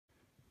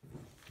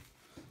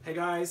Hey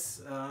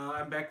guys,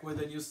 I'm back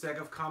with a new stack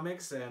of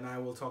comics and I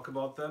will talk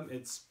about them.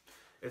 It's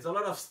a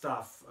lot of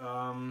stuff,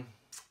 and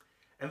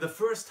the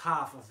first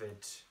half of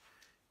it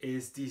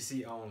is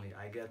DC only.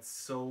 I get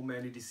so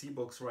many DC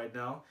books right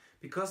now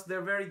because they're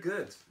very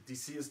good.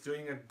 DC is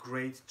doing a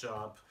great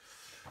job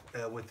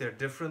with their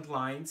different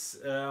lines,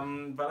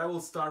 but I will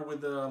start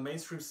with the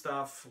mainstream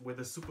stuff, with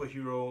the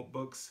superhero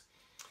books.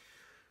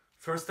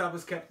 First up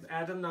is Captain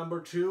Atom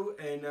 #2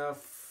 in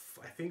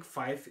I think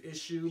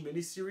 5-issue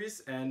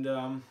miniseries,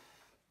 and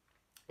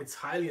it's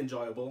highly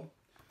enjoyable.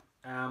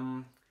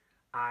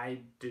 I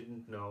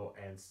didn't know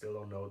and still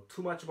don't know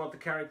too much about the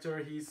character.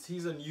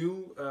 He's a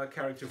new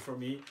character for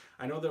me.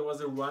 I know there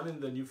was a run in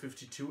the New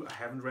 52. I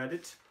haven't read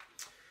it,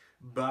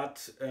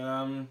 but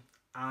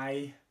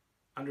I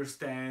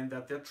understand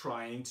that they're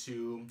trying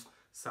to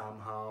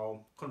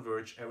somehow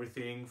converge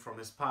everything from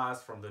his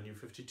past, from the New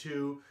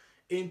 52,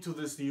 into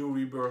this new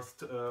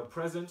rebirthed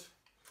present.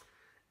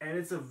 And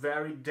it's a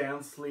very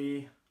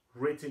densely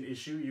written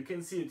issue. You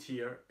can see it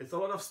here. It's a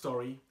lot of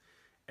story,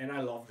 and I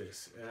love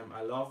this.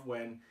 I love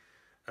when,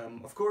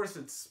 of course,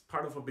 it's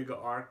part of a bigger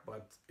arc,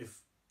 but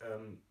if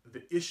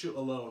the issue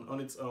alone,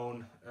 on its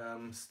own,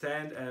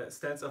 stands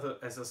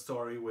as a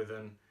story with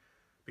a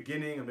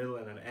beginning, a middle,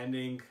 and an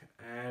ending,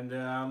 and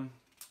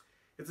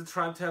it's a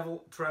time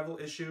travel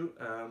issue.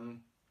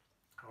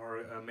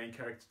 Our main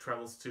character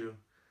travels to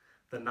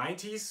the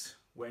 90s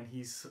when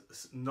he's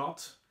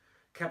not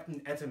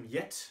Captain Atom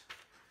yet,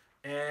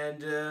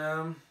 and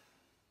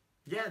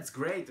yeah, it's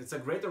great. It's a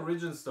great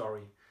origin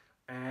story,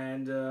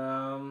 and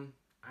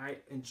I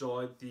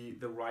enjoyed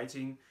the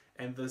writing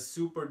and the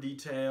super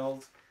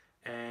detailed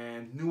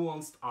and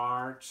nuanced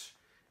art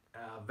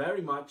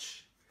very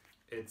much.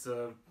 It's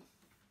a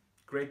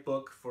great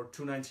book for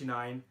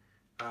 $2.99.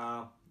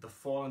 The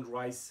Fall and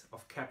Rise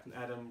of Captain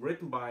Atom,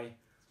 written by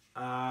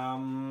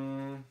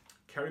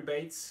Cary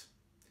Bates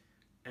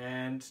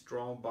and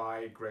drawn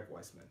by Greg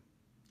Weisman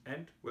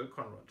and Will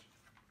Conrad.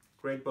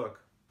 Great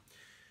book.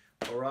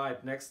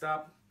 Alright, next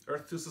up,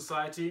 Earth 2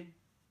 Society.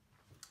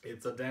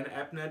 It's a Dan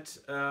Abnett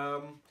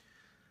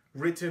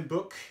written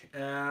book,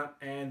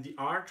 and the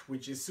art,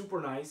 which is super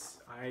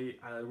nice. I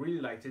really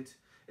liked it.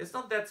 It's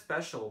not that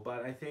special,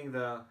 but I think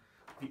the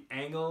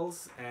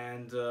angles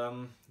and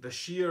the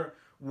sheer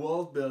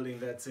world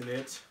building that's in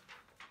it,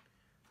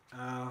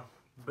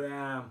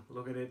 bam,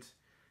 look at it,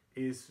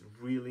 is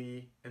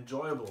really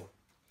enjoyable.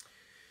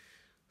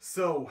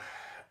 So,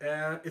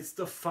 it's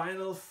the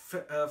final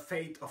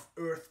fate of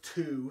Earth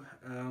 2,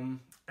 and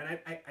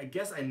I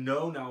guess I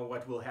know now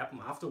what will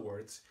happen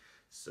afterwards.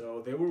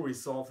 So they will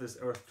resolve this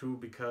Earth 2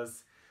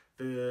 because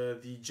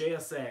the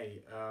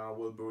JSA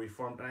will be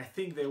reformed, and I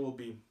think they will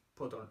be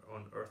put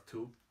on Earth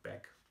 2,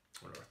 back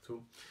on Earth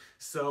 2.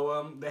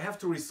 So they have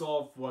to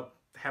resolve what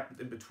happened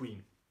in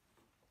between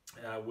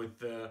with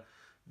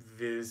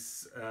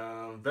this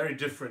very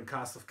different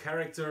cast of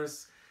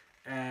characters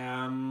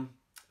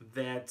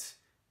that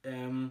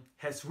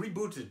has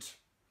rebooted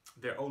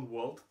their own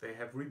world. They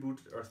have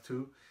rebooted Earth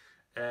 2,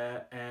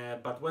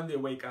 but when they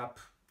wake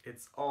up,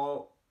 it's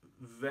all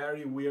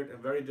very weird and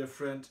very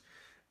different.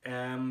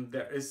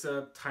 There is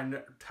a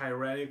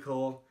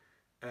tyrannical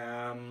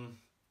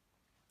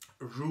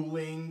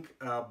ruling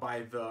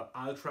by the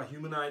Ultra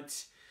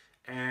Humanite,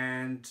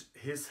 and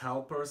his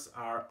helpers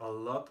are a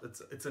lot.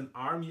 It's an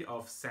army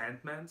of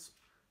Sandmans,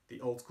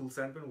 the old school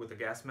Sandman with the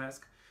gas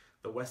mask,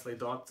 the Wesley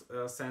Dodd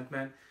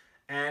Sandman,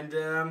 and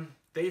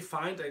they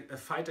fight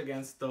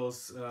against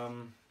those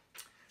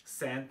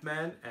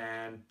Sandmen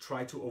and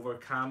try to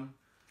overcome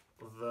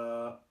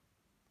the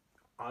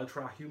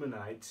Ultra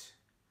Humanite.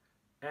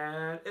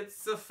 And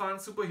it's a fun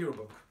superhero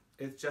book.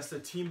 It's just a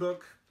team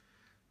book,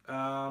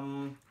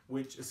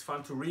 which is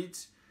fun to read.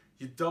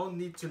 You don't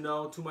need to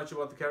know too much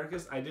about the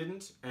characters. I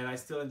didn't, and I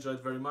still enjoyed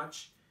it very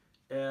much.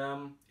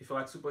 If you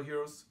like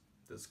superheroes,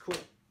 that's cool.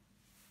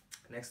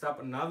 Next up,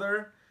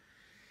 another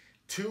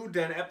 2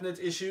 Dan Abnett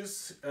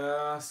issues.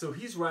 So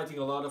he's writing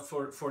a lot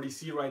for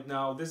DC right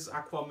now. This is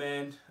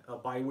Aquaman, a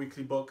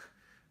bi-weekly book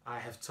I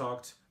have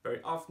talked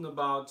very often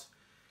about.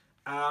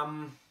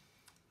 And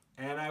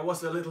I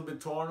was a little bit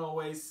torn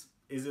always.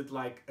 Is it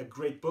like a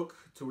great book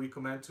to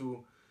recommend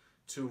to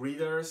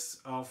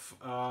readers of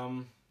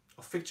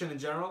fiction in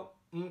general?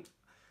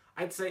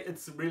 I'd say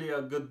it's really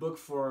a good book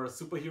for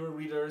superhero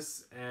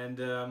readers, and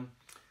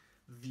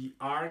the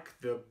arc,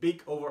 the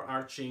big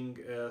overarching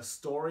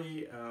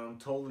story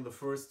told in the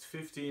first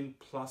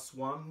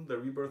 15+1, the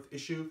rebirth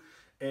issue,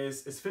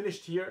 is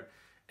finished here,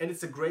 and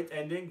it's a great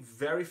ending,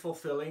 very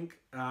fulfilling.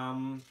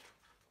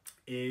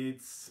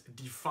 It's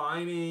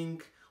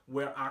defining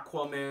where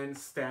Aquaman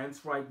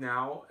stands right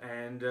now,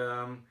 and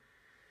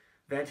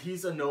that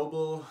he's a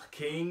noble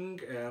king,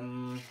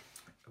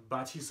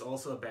 but he's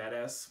also a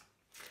badass.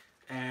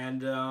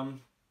 And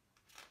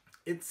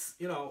it's,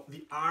 you know,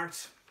 the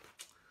art,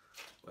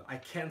 well, I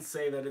can't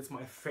say that it's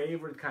my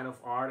favorite kind of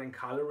art and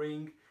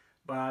coloring,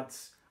 but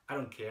I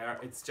don't care.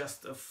 It's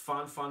just a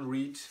fun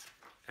read,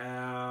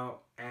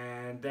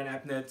 and Dan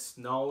Abnett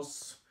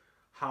knows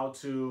how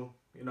to,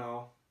 you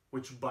know,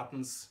 which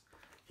buttons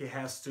he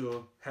has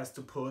to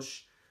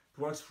push. It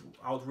works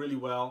out really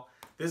well.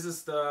 This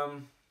is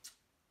a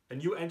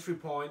new entry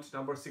point.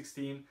 Number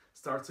 16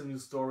 starts a new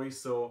story.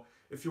 So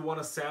if you want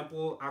to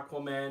sample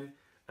Aquaman,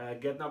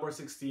 get number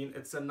 16.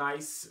 It's a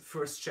nice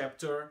first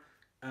chapter.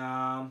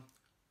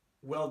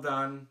 Well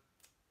done.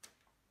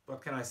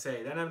 What can I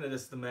say? Then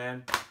is the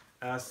man.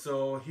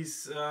 So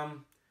he's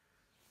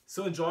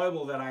so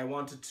enjoyable that I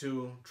wanted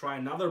to try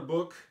another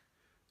book,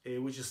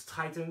 which is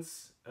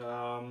Titans,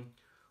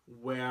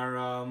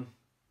 where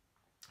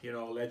you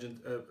know,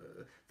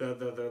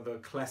 the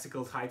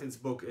classical Titans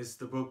book is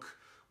the book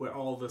where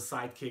all the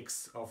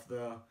sidekicks of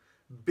the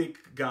big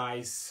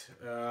guys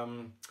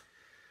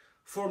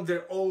form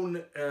their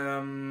own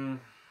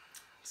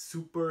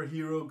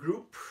superhero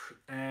group.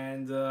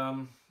 And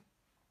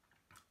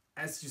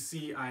as you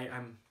see,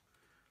 I'm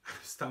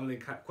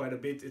stumbling quite a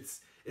bit.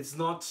 It's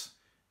not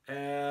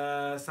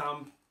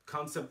some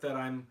concept that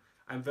I'm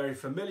very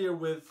familiar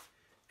with,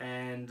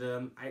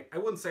 and I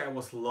wouldn't say I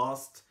was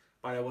lost,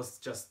 but I was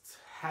just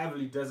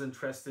heavily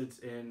disinterested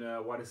in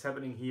what is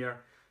happening here.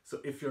 So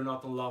if you're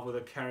not in love with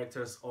the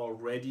characters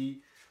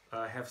already,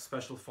 have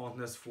special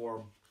fondness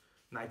for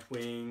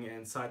Nightwing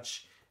and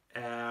such,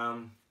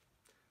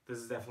 this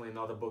is definitely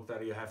not a book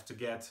that you have to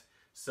get.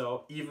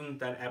 So even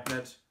Dan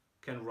Abnett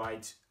can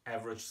write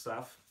average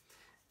stuff.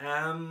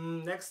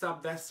 Next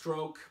up,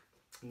 Deathstroke,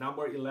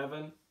 number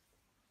 11.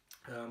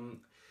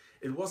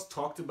 It was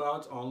talked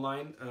about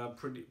online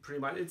pretty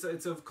much.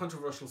 It's a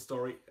controversial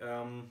story.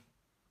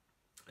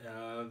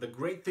 The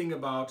great thing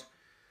about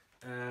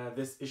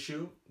this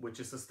issue, which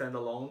is a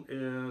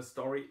standalone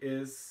story,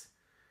 is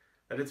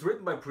that it's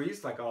written by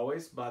Priest, like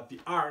always, but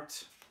the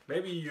art,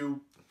 maybe you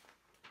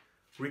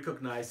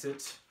recognize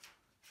it,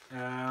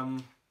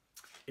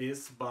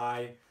 is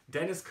by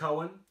Dennis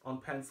Cohen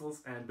on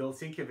pencils and Bill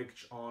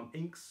Sienkiewicz on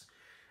inks.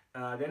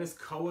 Dennis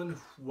Cohen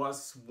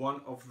was one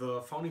of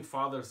the founding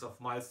fathers of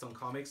Milestone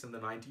Comics in the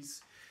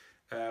 90s,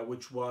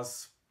 which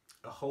was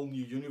a whole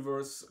new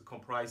universe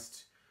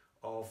comprised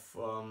of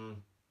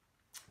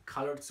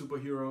colored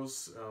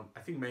superheroes,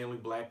 I think mainly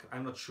black,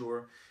 I'm not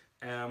sure.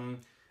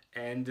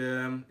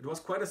 It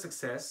was quite a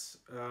success.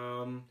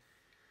 And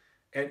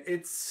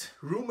it's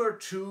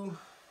rumored to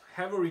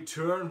have a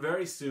return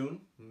very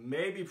soon.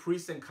 Maybe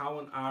Priest and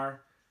Cohen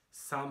are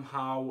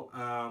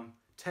somehow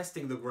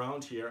testing the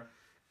ground here.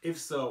 If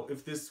so,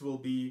 if this will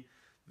be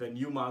the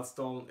new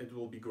Milestone, it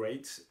will be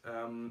great.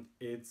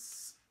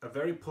 It's a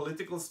very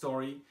political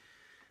story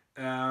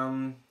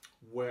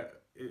where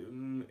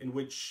in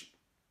which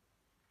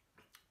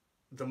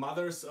the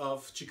mothers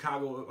of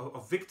Chicago,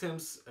 of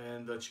victims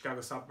in the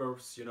Chicago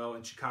suburbs, you know,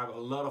 in Chicago, a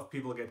lot of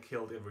people get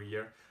killed every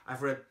year.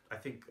 I've read, I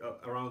think,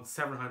 around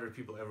 700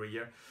 people every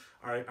year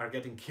are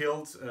getting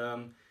killed.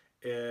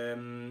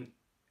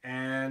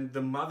 And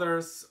the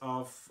mothers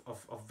of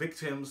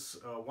victims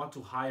want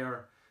to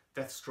hire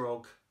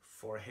Deathstroke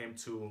for him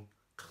to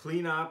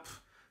clean up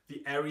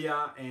the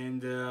area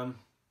and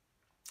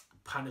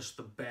punish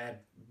the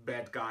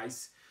bad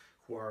guys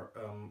who are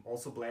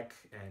also black,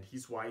 and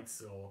he's white.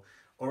 So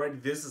already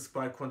this is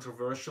quite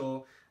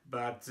controversial,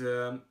 but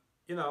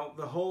you know,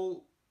 the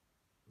whole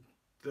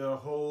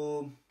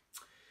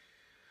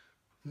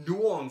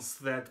nuance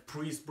that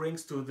Priest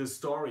brings to this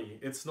story.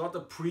 It's not a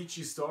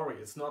preachy story.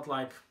 It's not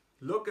like,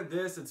 look at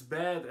this, it's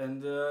bad,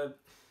 and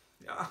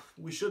yeah,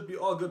 we should be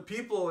all good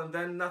people and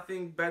then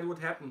nothing bad would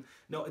happen.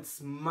 No,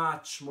 it's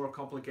much more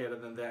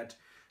complicated than that.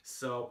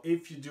 So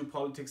if you do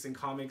politics in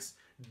comics,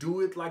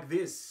 do it like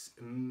this.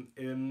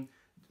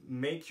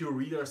 Make your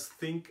readers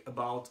think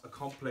about a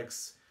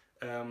complex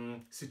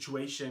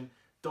situation.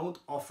 Don't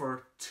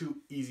offer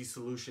too easy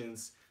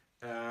solutions.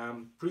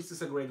 Priest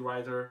is a great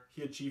writer.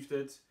 He achieved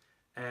it.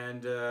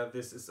 And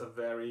this is a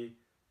very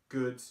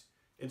good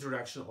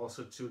introduction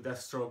also to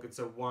Deathstroke. It's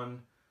a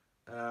one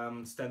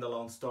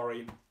standalone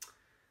story.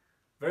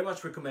 Very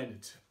much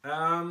recommended.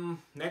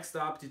 Next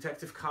up,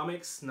 Detective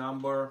Comics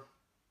number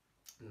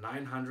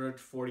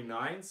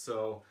 949.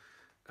 So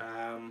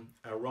a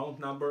round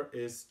number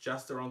is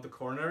just around the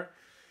corner.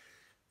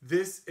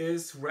 This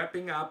is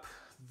wrapping up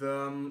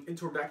the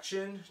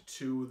introduction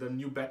to the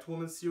new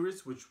Batwoman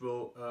series, which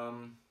will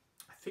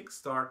I think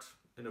start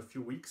in a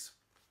few weeks.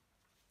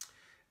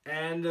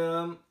 And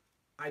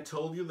I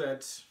told you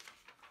that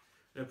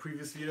in a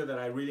previous video that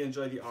I really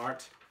enjoy the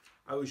art.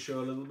 I will show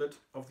a little bit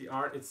of the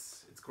art.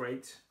 It's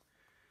great.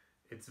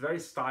 It's very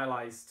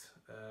stylized,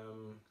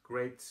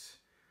 great,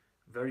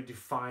 very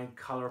defined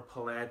color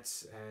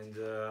palette, and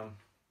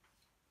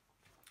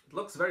it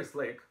looks very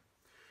slick.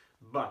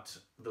 But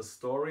the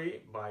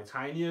story by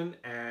Tynion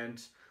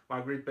and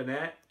Marguerite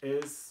Bennett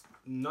is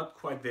not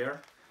quite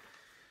there.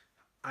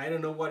 I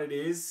don't know what it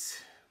is.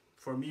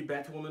 For me,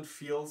 Batwoman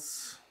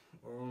feels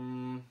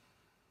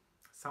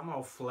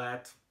somehow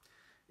flat.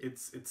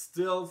 It's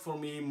still for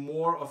me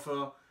more of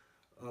a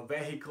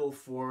vehicle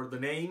for the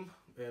name.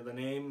 The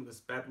name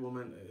is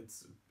Batwoman.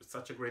 It's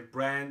such a great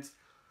brand.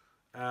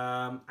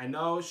 I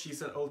know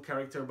she's an old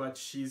character, but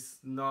she's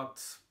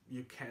not.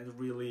 You can't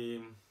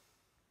really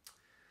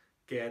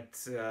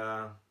get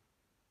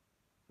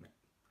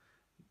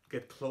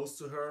get close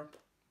to her.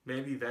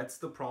 Maybe that's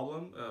the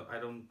problem. I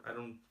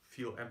don't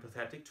feel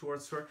empathetic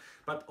towards her,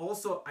 but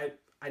also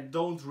I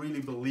don't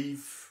really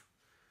believe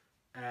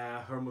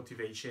her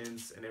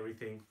motivations and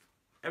everything.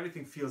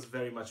 Everything feels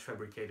very much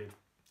fabricated.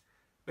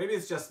 Maybe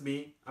it's just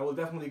me. I will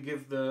definitely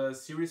give the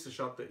series a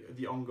shot,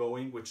 the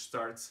ongoing, which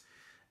starts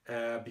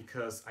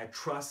because I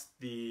trust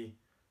the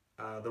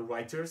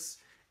writers,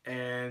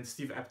 and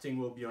Steve Epting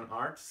will be on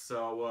art.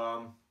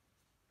 So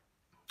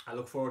I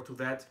look forward to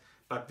that.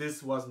 But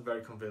this wasn't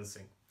very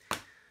convincing.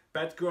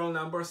 Batgirl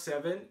number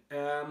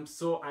 7.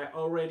 So I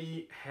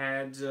already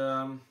had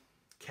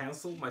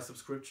canceled my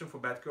subscription for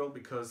Batgirl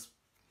because,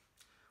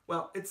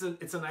 well, it's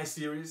a nice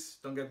series.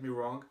 Don't get me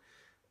wrong.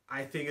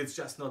 I think it's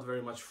just not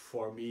very much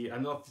for me.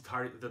 I'm not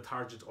the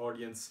target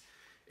audience.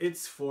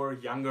 It's for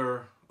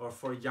younger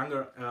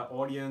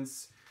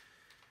audience.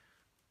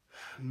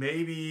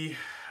 Maybe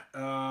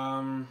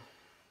I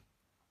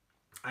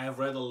have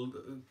read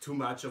too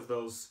much of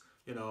those,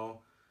 you know,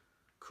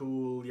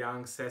 cool,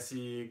 young,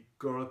 sassy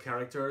girl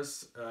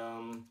characters.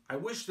 I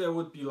wish there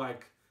would be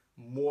like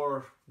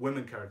more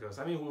women characters.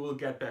 I mean, we will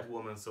get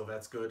Batwoman, so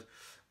that's good.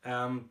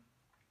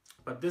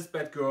 But this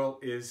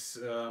Batgirl is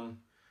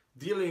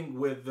dealing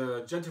with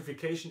the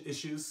gentrification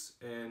issues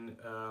in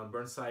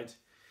Burnside,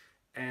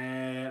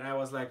 and I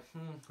was like,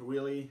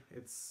 really?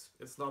 It's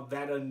not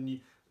that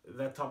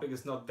that topic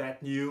is not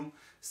that new.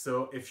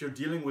 So if you're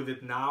dealing with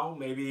it now,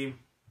 maybe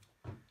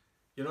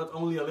you're not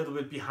only a little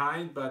bit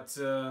behind, but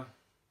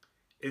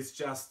it's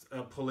just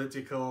a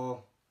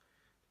political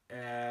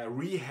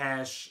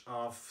rehash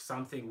of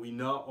something we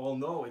all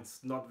know.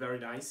 It's not very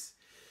nice,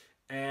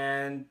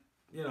 and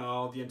you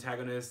know, the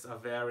antagonists are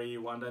very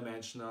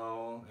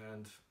one-dimensional,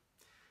 and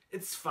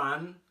it's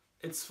fun,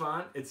 it's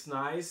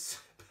nice,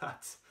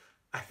 but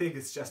I think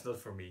it's just not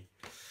for me.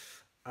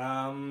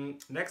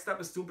 Next up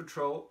is Doom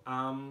Patrol,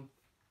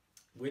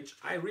 which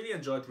I really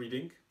enjoyed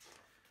reading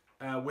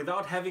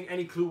without having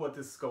any clue what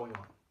is going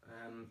on.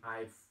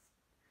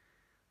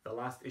 The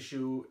last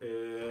issue,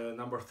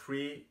 number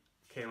 3,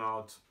 came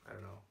out, I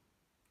don't know,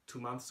 2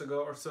 months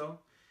ago or so,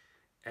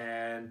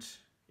 and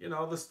you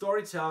know, the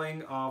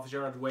storytelling of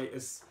Gerard Way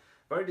is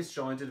very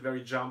disjointed,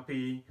 very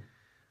jumpy.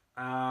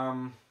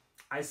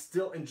 I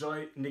still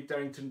enjoy Nick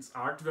Darrington's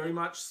art very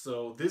much,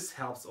 so this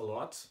helps a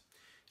lot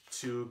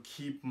to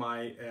keep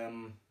my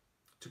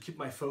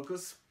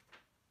focus.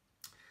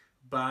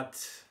 But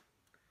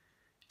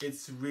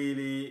it's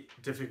really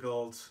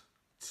difficult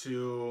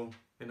to,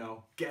 you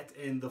know, get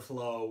in the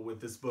flow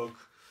with this book.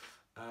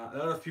 A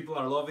lot of people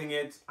are loving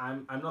it.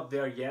 I'm not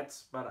there yet,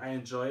 but I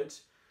enjoy it,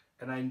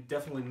 and I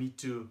definitely need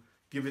to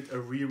give it a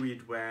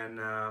reread when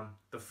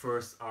the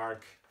first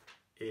arc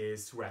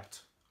is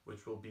wrapped,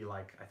 which will be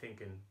like, I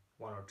think, in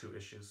 1 or 2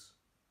 issues.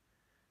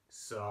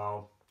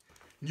 So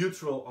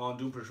neutral on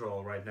Doom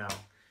Patrol right now.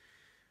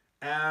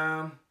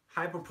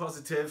 Hyper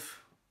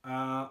positive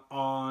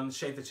on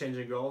Shade the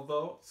Changing Girl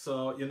though.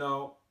 So, you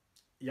know,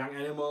 Young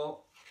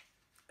Animal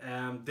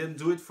didn't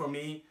do it for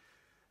me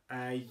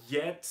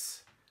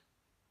yet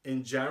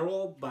in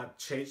general, but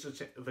Shade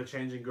the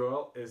Changing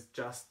Girl is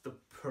just the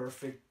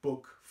perfect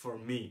book for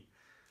me.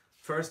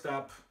 First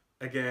up,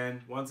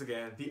 once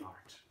again, the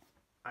art.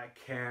 I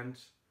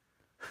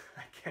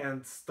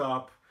can't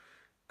stop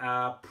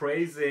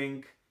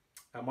praising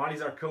Marty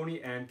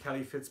Zarconi and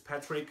Kelly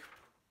Fitzpatrick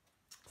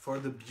for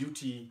the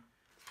beauty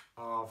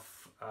of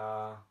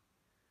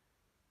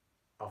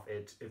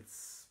it.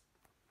 It's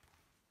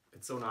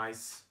so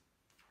nice.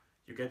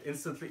 You get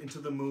instantly into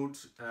the mood,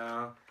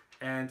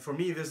 and for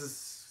me, this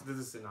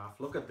is enough.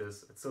 Look at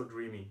this; it's so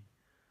dreamy.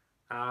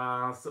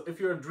 So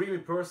if you're a dreamy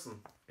person,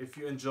 if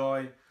you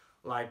enjoy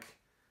like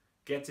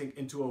getting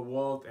into a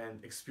world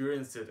and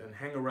experience it and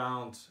hang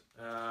around,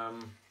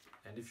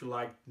 and if you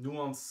like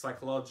nuanced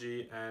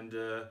psychology and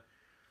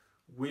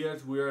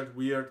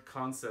weird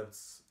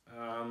concepts,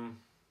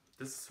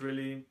 this is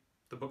really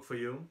the book for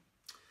you.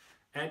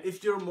 And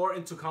if you're more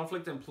into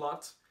conflict and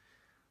plot,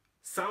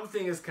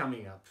 something is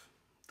coming up.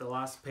 The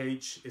last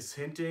page is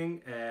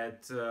hinting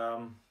at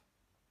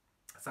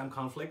some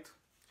conflict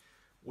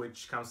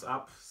which comes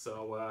up.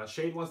 So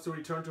Shade wants to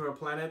return to her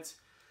planet.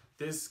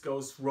 This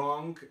goes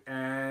wrong,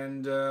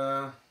 and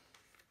yeah,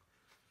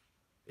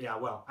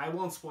 well, I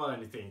won't spoil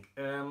anything.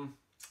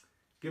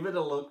 Give it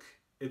a look,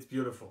 it's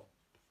beautiful.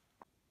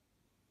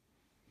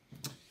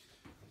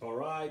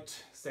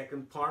 Alright,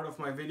 second part of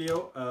my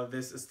video.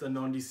 This is the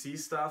non-DC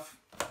stuff.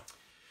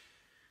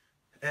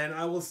 And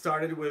I will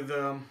start it with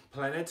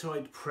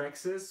Planetoid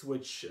Praxis,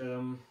 which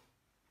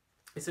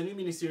is a new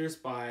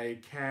miniseries by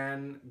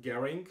Ken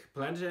Gehring.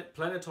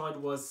 Planetoid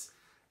was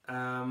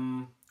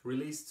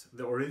released,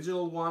 the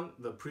original one,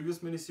 the previous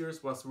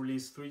miniseries was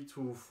released 3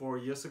 to 4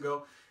 years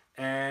ago,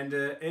 and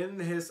in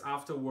his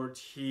afterword,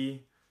 the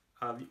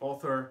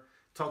author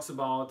talks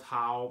about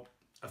how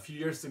a few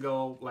years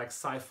ago, like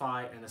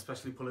sci-fi and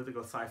especially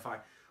political sci-fi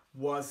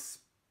was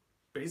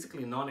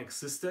basically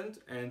non-existent,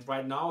 and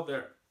right now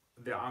there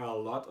are a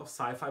lot of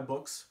sci-fi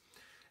books,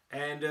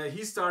 and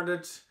he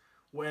started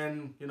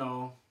when, you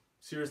know,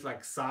 series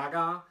like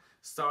Saga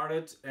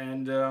started,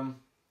 and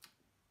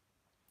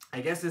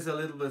I guess it's a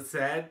little bit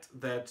sad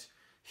that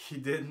he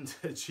didn't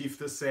achieve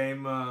the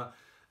same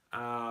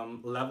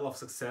level of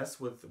success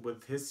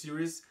with his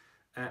series,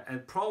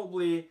 and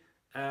probably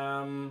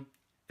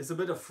is a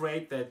bit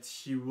afraid that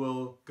he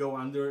will go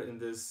under in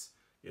this,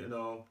 you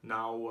know,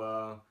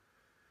 now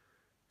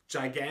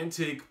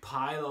gigantic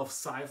pile of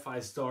sci-fi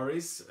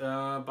stories.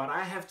 But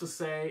I have to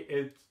say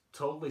it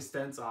totally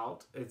stands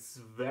out. It's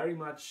very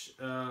much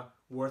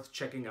worth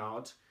checking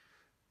out.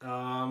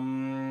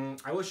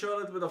 I will show a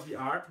little bit of the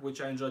art,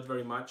 which I enjoyed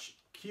very much.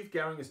 Keith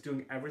Haring is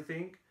doing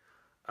everything.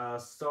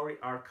 Story,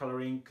 art,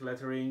 coloring,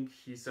 lettering.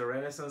 He's a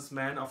renaissance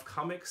man of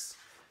comics,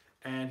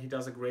 and he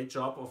does a great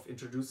job of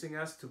introducing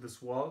us to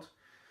this world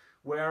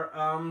where,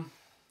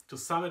 to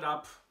sum it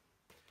up,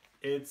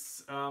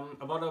 it's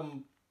about a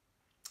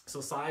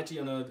society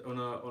on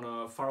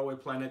a faraway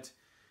planet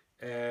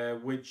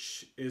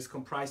which is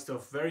comprised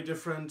of very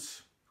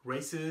different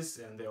races,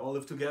 and they all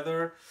live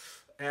together,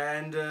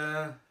 and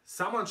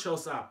someone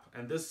shows up,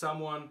 and this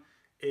someone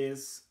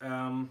is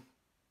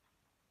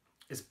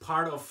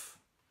part of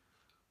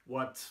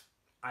what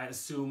I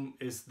assume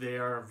is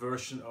their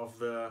version of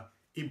the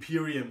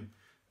Imperium,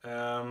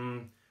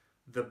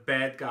 the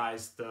bad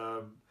guys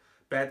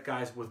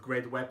with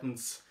great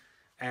weapons,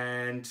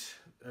 and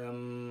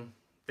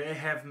they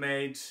have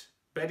made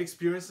bad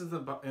experiences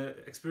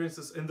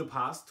in the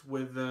past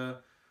with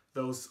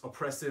those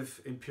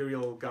oppressive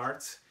Imperial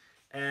guards,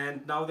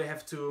 and now they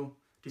have to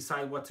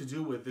decide what to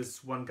do with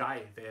this one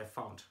guy they have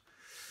found.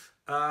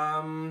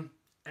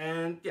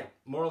 And yeah,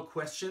 moral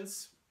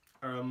questions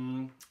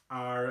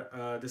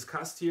are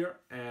discussed here,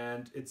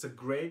 and it's a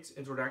great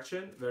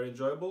introduction, very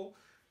enjoyable,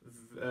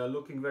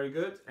 looking very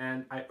good,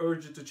 and I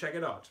urge you to check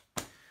it out.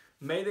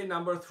 Mayday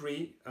number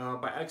 3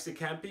 by Alex de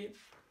Campi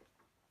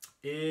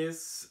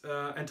is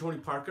and Tony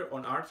Parker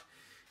on art.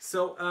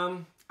 So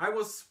I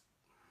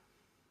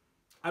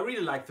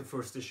really liked the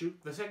first issue.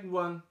 The second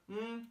one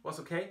was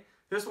okay.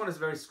 This one is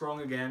very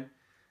strong again.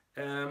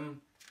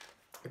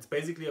 It's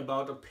basically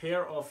about a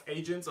pair of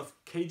agents, of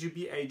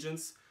KGB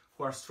agents,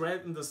 who are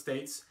stranded in the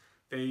States.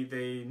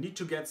 They need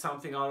to get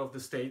something out of the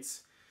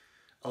States.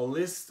 A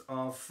list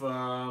of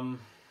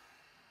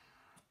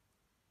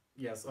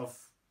of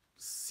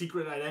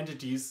secret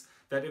identities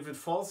that if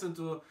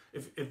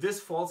this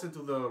falls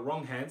into the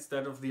wrong hands,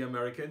 that of the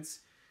Americans,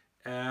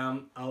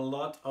 a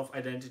lot of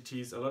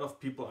identities, a lot of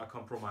people are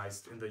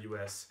compromised in the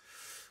US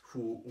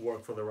who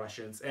work for the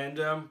Russians. And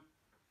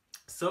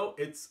so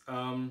it's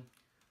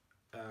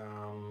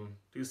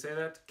do you say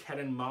that, cat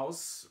and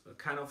mouse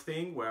kind of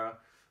thing, where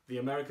the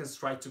Americans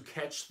try to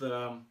catch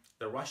the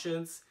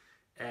Russians,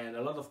 and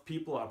a lot of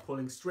people are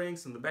pulling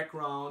strings in the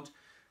background.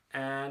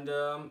 And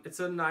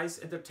it's a nice,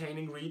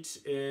 entertaining read.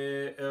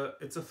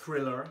 It's a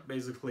thriller,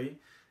 basically,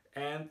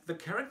 and the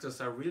characters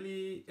are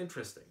really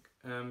interesting.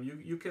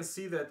 You can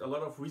see that a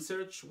lot of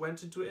research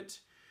went into it,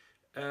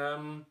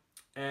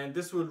 and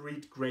this will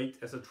read great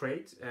as a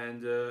trade.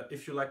 And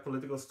if you like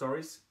political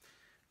stories,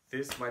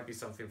 this might be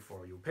something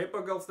for you.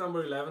 Paper Girls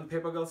number 11.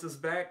 Paper Girls is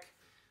back,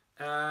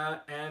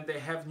 and they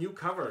have new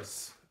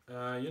covers.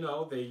 You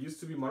know, they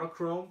used to be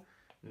monochrome.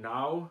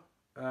 Now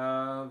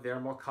they're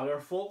more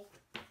colorful.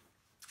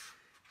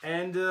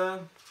 And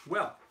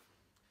well,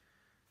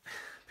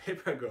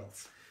 Paper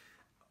Girls.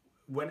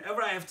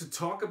 Whenever I have to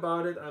talk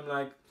about it, I'm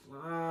like,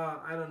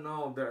 I don't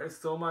know. There is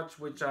so much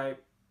which I,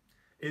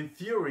 in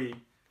theory,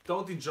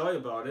 don't enjoy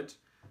about it,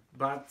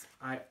 but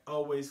I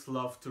always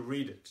love to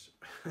read it.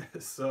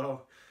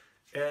 So,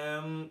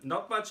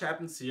 not much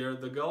happens here.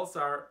 The girls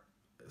are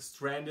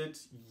stranded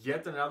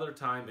yet another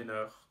time in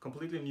a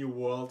completely new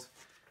world,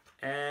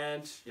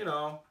 and you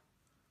know,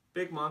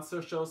 big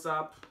monster shows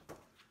up.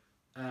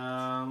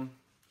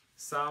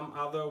 Some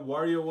other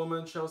warrior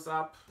woman shows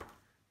up,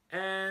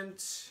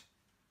 and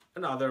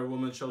another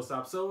woman shows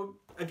up. So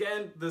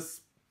again,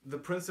 the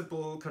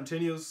principle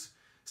continues.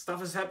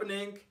 Stuff is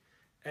happening,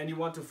 and you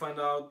want to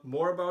find out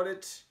more about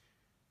it.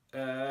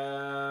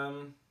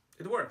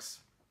 It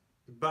works,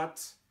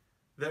 but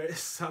there is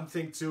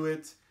something to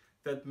it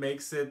that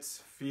makes it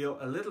feel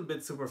a little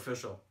bit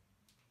superficial.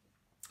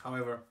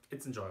 However,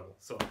 it's enjoyable,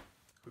 so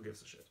who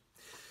gives a shit?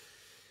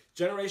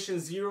 Generation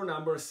Zero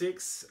number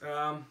 6.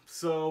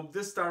 So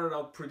this started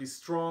out pretty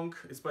strong.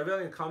 It's by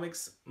Valiant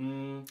Comics,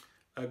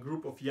 a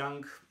group of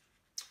young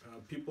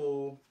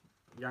people,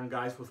 young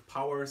guys with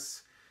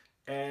powers,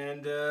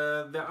 and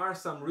there are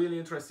some really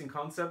interesting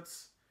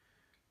concepts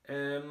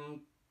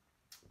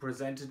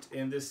presented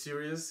in this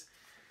series.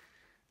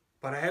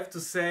 But I have to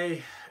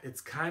say,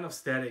 it's kind of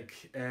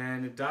static,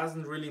 and it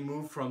doesn't really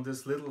move from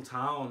this little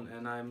town.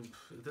 And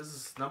this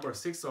is number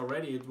 6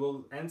 already. It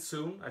will end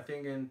soon. I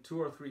think in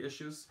 2 or 3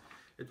 issues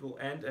it will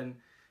end. And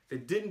they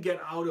didn't get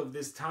out of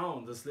this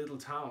town, this little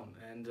town.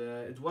 And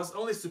it was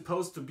only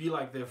supposed to be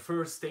like their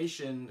first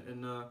station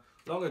in a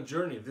longer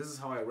journey. This is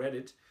how I read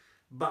it.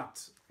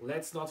 But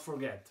let's not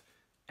forget,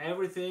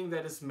 everything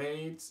that is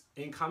made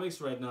in comics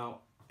right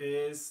now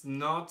is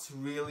not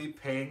really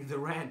paying the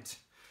rent.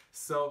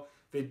 So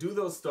they do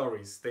those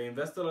stories, they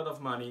invest a lot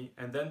of money,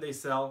 and then they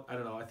sell, I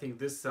don't know, I think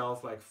this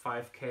sells like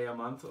 5K a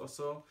month or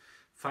so.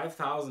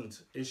 5,000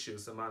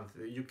 issues a month.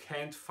 You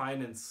can't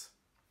finance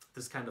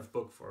this kind of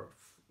book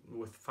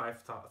with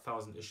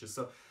 5,000 issues.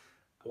 So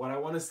what I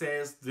want to say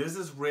is this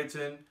is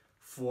written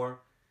for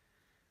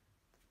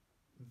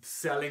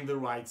selling the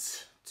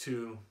rights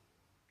to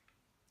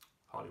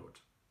Hollywood.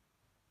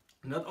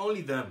 Not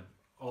only them,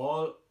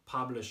 all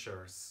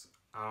publishers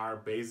are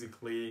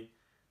basically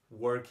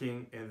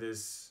working in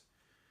this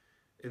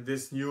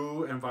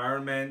new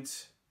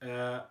environment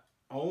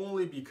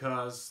only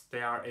because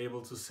they are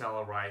able to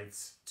sell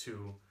rights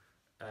to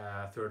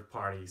third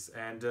parties.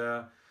 And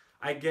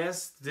I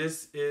guess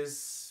this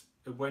is,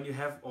 when you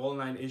have all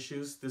 9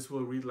 issues, this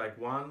will read like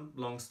one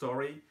long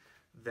story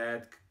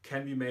that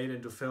can be made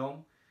into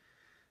film.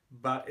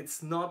 But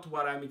it's not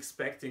what I'm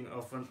expecting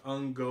of an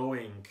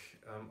ongoing,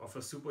 of a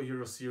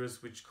superhero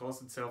series which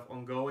calls itself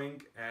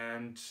ongoing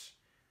and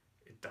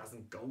it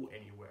doesn't go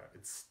anywhere.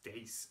 It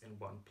stays in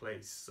one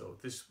place. So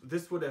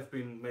this would have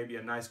been maybe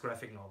a nice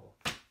graphic novel.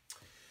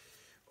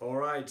 All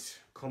right,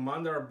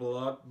 Commander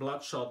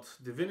Bloodshot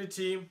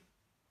Divinity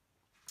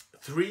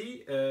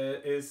 3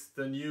 is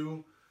the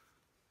new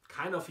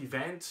kind of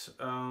event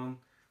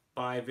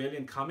by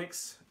Valiant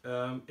Comics.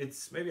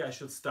 Maybe I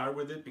should start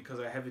with it because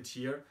I have it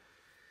here.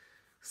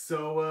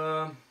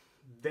 So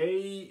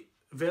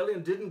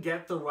Valiant didn't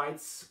get the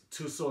rights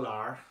to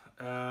Solar,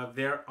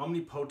 their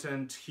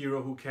omnipotent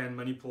hero who can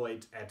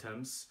manipulate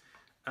atoms,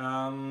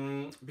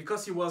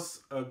 because he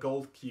was a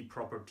gold key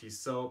property.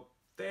 So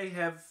they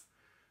have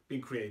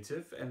been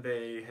creative and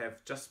they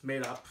have just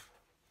made up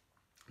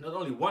not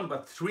only 1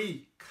 but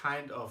 3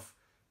 kind of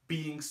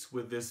beings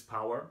with this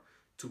power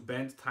to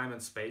bend time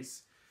and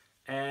space.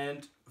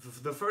 And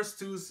the first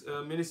 2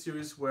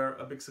 miniseries were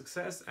a big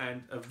success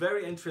and a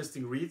very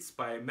interesting reads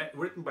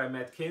written by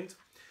Matt Kindt,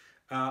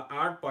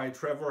 art by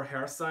Trevor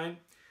Hairsine.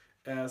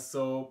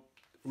 So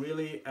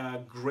really a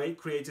great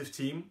creative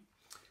team.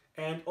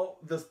 And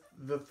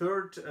the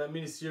third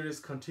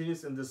miniseries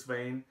continues in this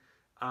vein.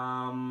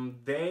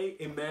 They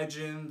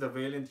imagine the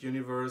Valiant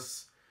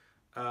universe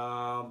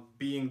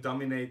being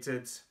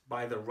dominated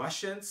by the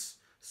Russians.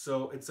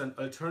 So it's an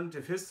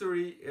alternative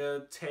history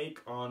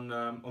take on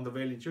the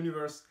Valiant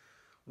universe.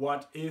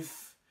 What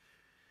if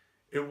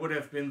it would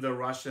have been the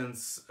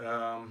Russians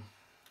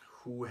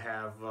who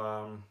have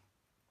won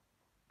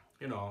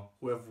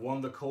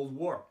the Cold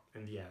War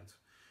in the end?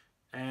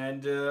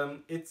 And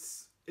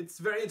it's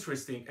very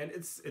interesting, and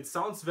it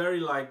sounds very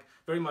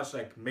much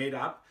like made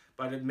up,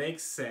 but it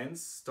makes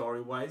sense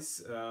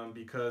story-wise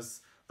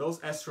because those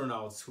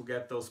astronauts who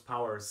get those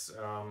powers,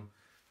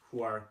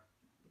 who are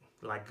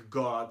like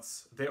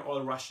gods, they're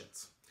all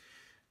Russians.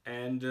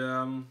 And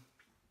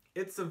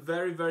it's a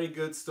very, very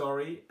good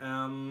story.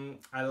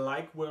 I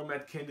like where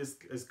Matt Kindt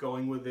is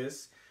going with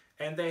this.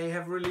 And they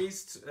have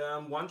released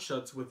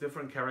one-shots with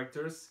different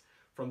characters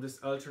from this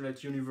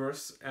alternate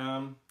universe.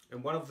 And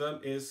one of them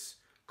is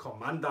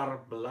Commander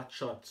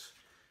Bloodshot,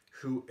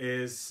 who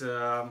is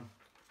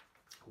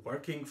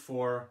working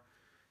for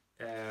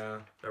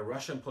the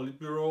Russian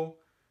Politburo.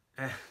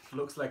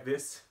 Looks like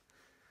this.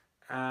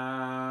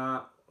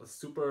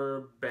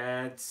 Super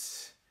bad,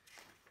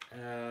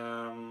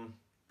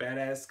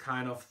 badass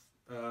kind of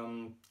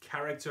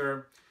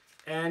character.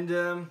 And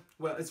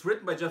well, it's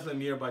written by Jeff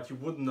Lemire, but you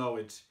wouldn't know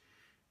it.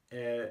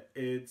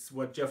 It's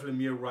what Jeff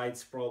Lemire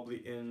writes probably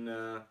in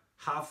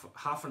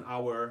half an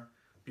hour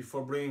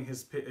before bringing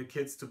his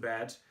kids to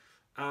bed.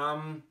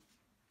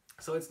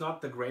 So it's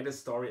not the greatest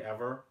story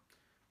ever,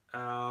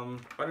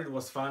 but it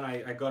was fun.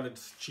 I got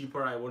it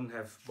cheaper. I wouldn't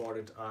have bought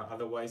it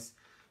otherwise.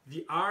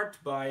 The art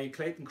by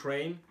Clayton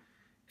Crane.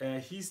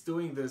 He's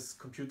doing this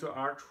computer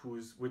art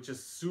which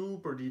is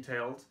super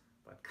detailed,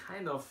 but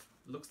kind of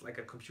looks like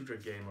a computer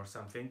game or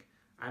something.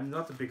 I'm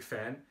not a big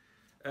fan.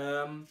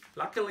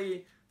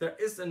 Luckily, there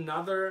is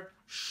another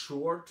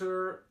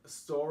shorter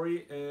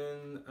story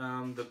in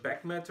the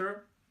back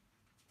matter,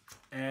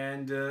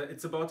 and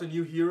it's about a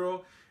new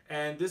hero.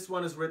 And this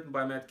one is written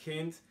by Matt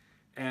Kindt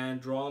and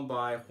drawn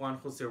by Juan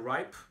Jose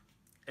Ripe.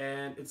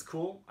 And it's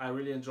cool. I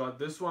really enjoyed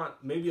this one,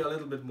 maybe a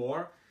little bit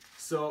more.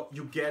 So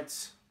you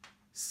get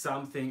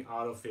something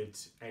out of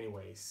it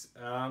anyways.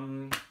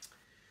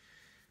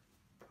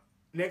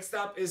 Next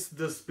up is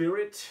The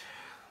Spirit.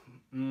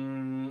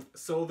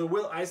 So the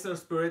Will Eisner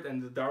Spirit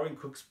and the Darwin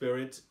Cook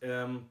Spirit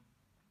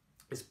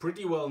is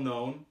pretty well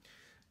known,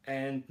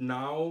 and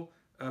now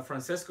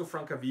Francesco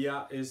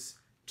Francavilla is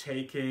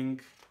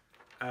taking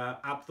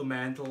up the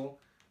mantle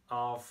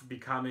of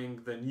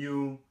becoming the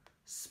new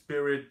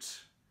Spirit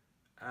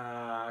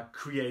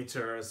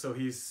creator. So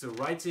he's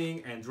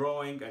writing and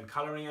drawing and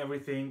coloring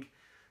everything.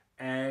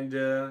 And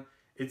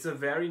it's a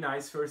very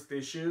nice first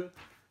issue.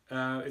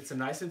 It's a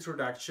nice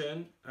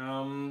introduction.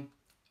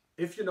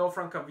 If you know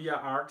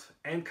Francavilla art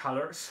and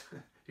colors,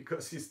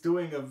 because he's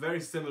doing a very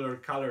similar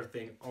color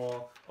thing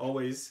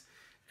always,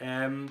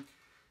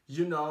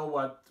 you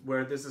know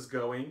where this is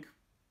going.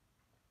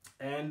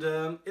 And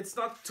it's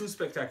not too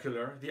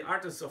spectacular. The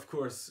art is, of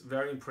course,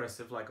 very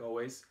impressive, like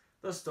always.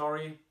 The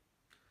story,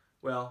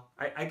 well,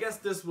 I guess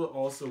this will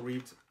also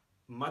read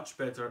much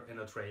better in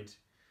a trade.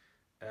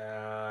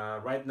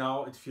 Right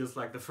now it feels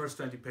like the first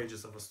 20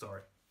 pages of a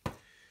story.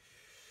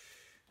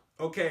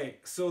 Okay,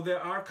 so there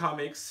are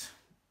comics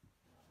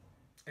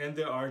and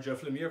there are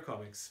Jeff Lemire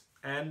comics.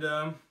 And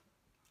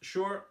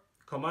sure,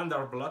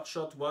 Commander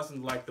Bloodshot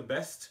wasn't like the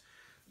best,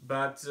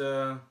 but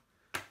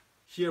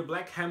here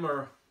Black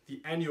Hammer,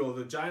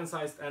 the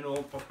giant-sized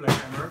annual of Black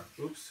Hammer,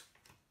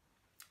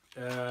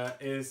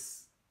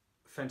 is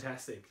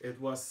fantastic.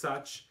 It was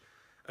such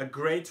a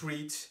great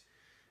read.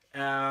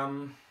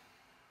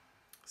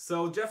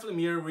 So Jeff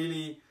Lemire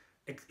really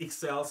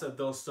excels at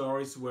those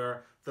stories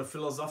where the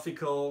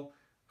philosophical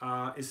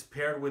is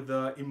paired with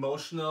the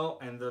emotional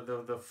and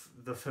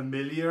the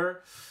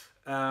familiar,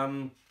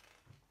 and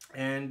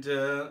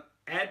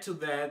add to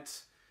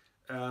that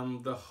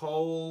the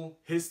whole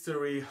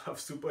history of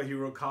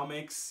superhero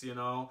comics, you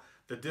know,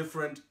 the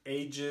different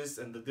ages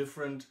and the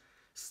different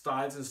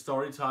styles in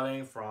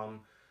storytelling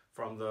from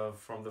the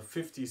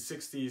 50s,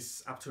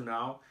 60s up to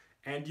now,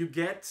 and you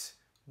get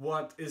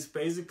what is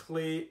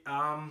basically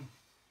kind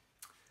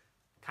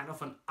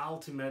of an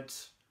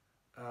ultimate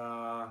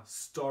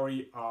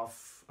story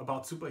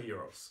about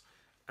superheroes.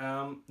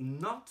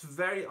 Not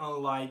very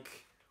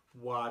unlike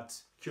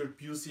what Kurt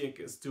Busiek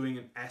is doing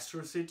in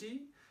Astro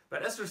City,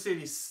 but Astro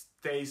City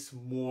stays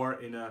more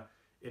in a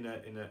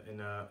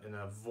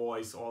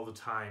voice all the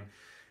time.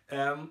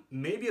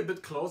 Maybe a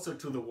bit closer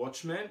to the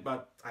Watchmen,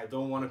 but I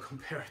don't want to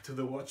compare it to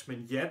the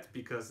Watchmen yet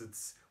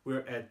because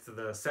we're at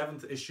the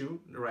 7th issue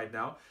right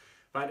now.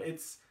 But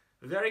it's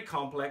very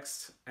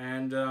complex,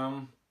 and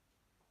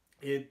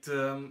it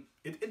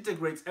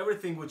integrates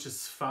everything which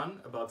is fun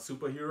about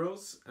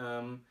superheroes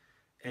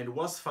and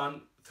was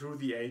fun through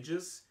the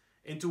ages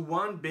into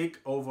one big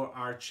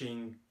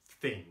overarching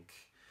thing.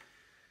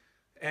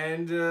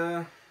 And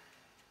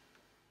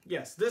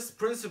yes, this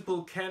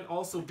principle can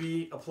also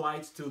be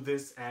applied to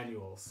this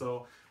annual.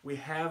 So we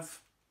have,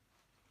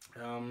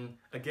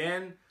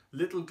 again,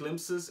 little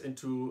glimpses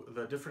into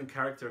the different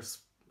characters'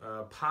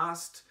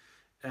 past,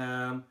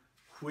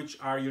 which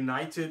are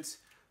united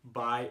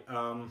by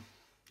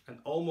an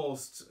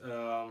almost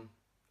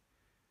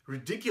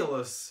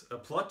ridiculous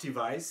plot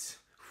device,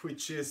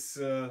 which is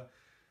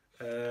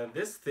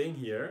this thing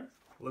here.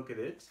 Look at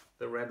it,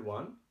 the red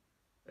one.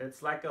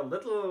 It's like a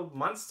little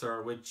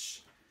monster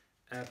which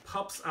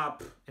pops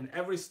up in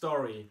every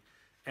story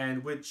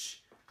and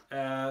which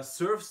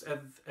serves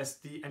as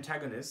the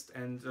antagonist.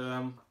 And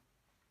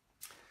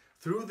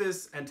through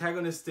this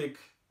antagonistic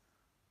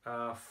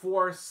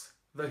force,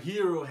 the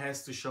hero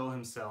has to show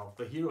himself,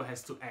 the hero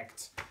has to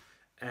act,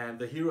 and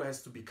the hero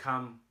has to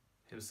become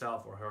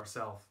himself or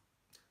herself,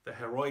 the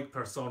heroic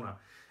persona.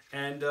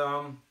 And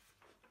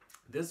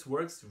this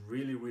works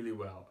really, really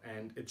well,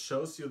 and it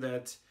shows you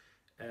that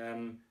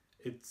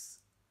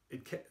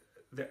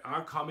there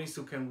are comics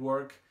who can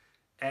work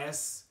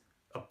as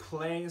a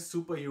plain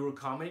superhero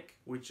comic,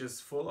 which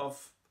is full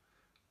of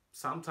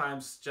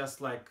sometimes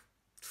just like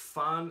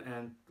fun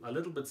and a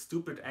little bit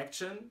stupid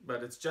action,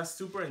 but it's just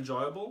super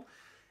enjoyable.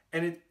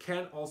 And it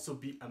can also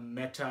be a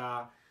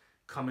meta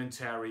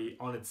commentary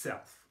on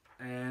itself.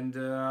 And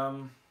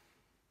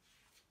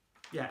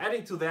yeah,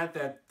 adding to that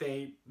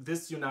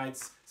this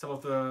unites some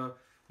of the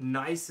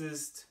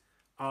nicest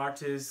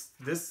artists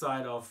this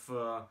side of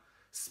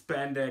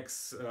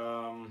spandex,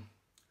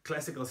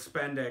 classical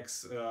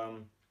spandex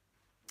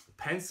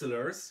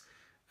pencilers,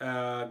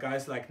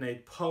 guys like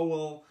Nate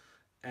Powell,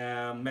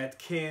 Matt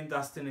Kinn,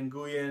 Dustin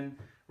Nguyen,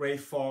 Ray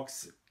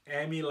Fox,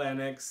 Amy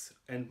Lennox,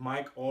 and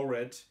Mike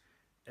Allred.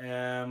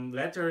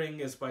 Lettering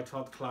is by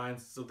Todd Klein,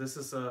 so this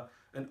is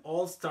an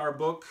all-star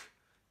book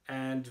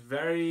and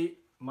very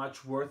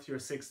much worth your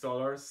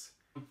 $6.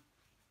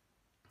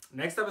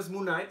 Next up is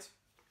Moon Knight.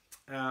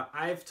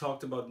 I've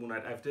talked about Moon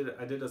Knight.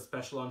 I did a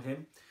special on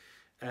him,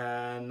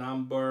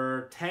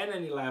 number 10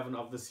 and 11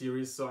 of the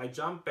series. So I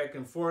jumped back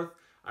and forth.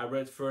 I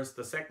read first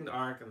the second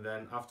arc and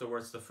then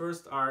afterwards the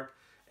first arc,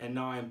 and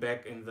now I'm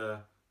back in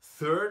the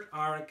third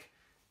arc.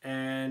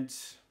 And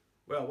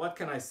well, what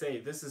can I say?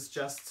 This is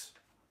just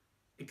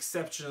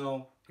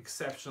exceptional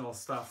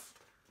stuff.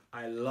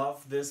 I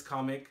love this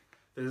comic.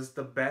 This is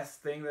the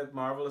best thing that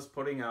Marvel is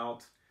putting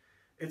out.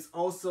 It's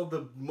also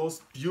the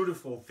most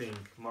beautiful thing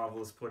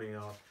Marvel is putting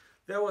out.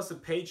 There was a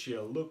page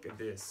here, look at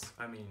this.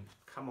 I mean,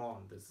 come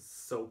on, this is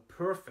so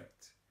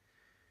perfect.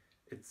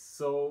 It's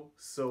so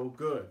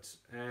good.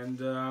 And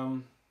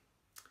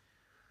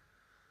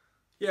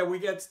yeah, we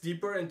get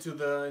deeper into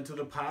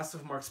the past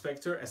of Mark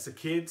Spector as a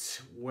kid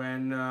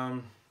when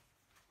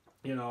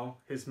you know,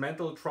 his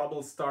mental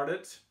trouble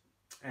started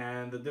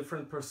and the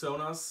different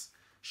personas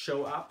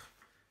show up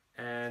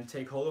and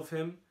take hold of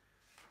him.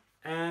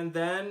 And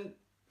then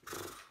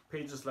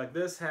pages like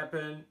this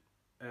happen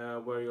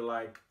where you're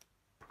like,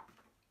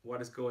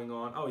 what is going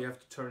on? Oh, you have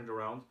to turn it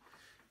around.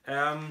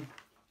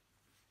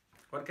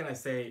 What can I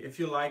say? If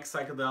you like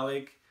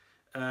psychedelic,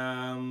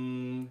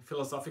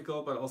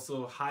 philosophical, but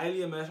also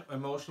highly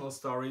emotional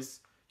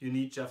stories, you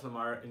need Jeff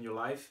Lemire in your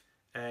life,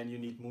 and you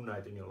need Moon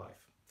Knight in your life.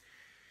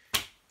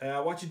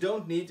 What you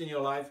don't need in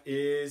your life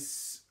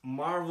is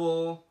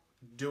Marvel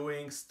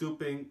doing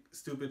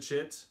stupid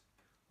shit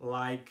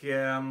like,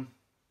 you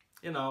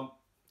know,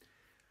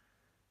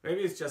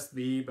 maybe it's just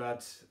me,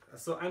 but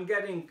so I'm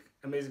getting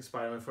Amazing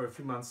Spider-Man for a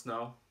few months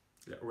now,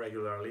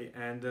 regularly,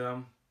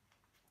 and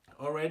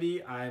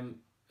already I'm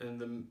in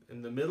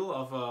the middle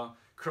of a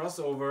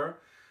crossover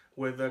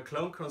with a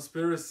Clone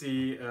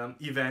Conspiracy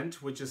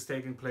event, which is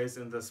taking place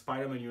in the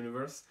Spider-Man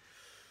universe,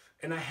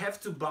 and I have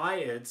to buy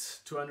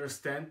it to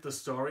understand the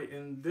story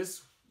in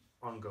this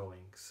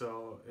ongoing.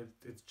 So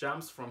it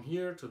jumps from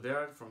here to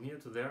there, from here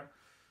to there,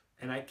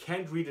 and I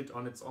can't read it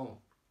on its own.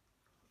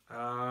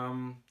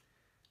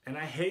 And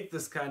I hate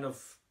this kind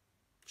of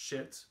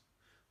shit.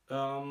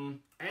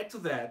 Add to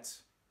that,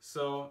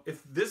 so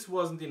if this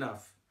wasn't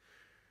enough,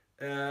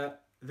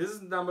 this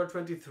is number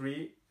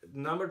 23,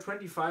 number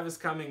 25 is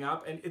coming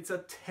up, and it's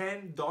a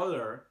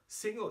 $10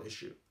 single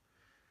issue.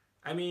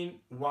 I mean,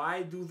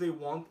 why do they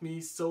want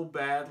me so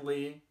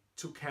badly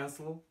to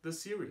cancel the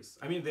series?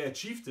 I mean, they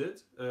achieved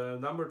it.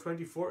 Number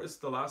 24 is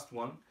the last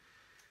one.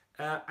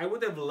 I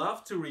would have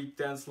loved to read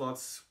Dan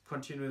Slott's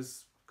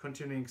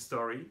continuing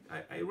story.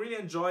 I really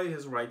enjoy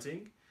his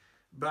writing,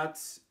 but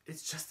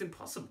it's just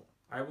impossible.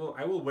 I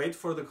will wait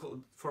for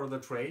the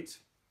trade,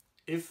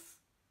 if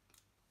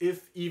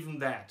even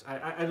that.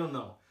 I don't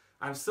know.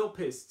 I'm so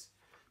pissed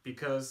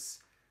because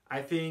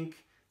I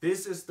think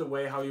this is the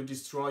way how you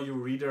destroy your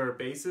reader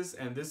bases,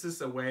 and this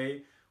is a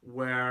way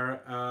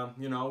where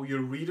you know,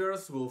 your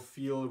readers will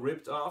feel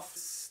ripped off.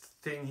 This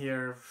thing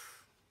here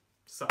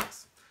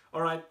sucks.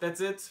 All right,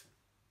 that's it.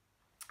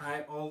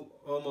 I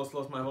almost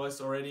lost my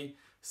voice already.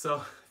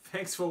 So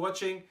thanks for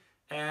watching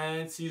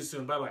and see you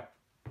soon. Bye bye.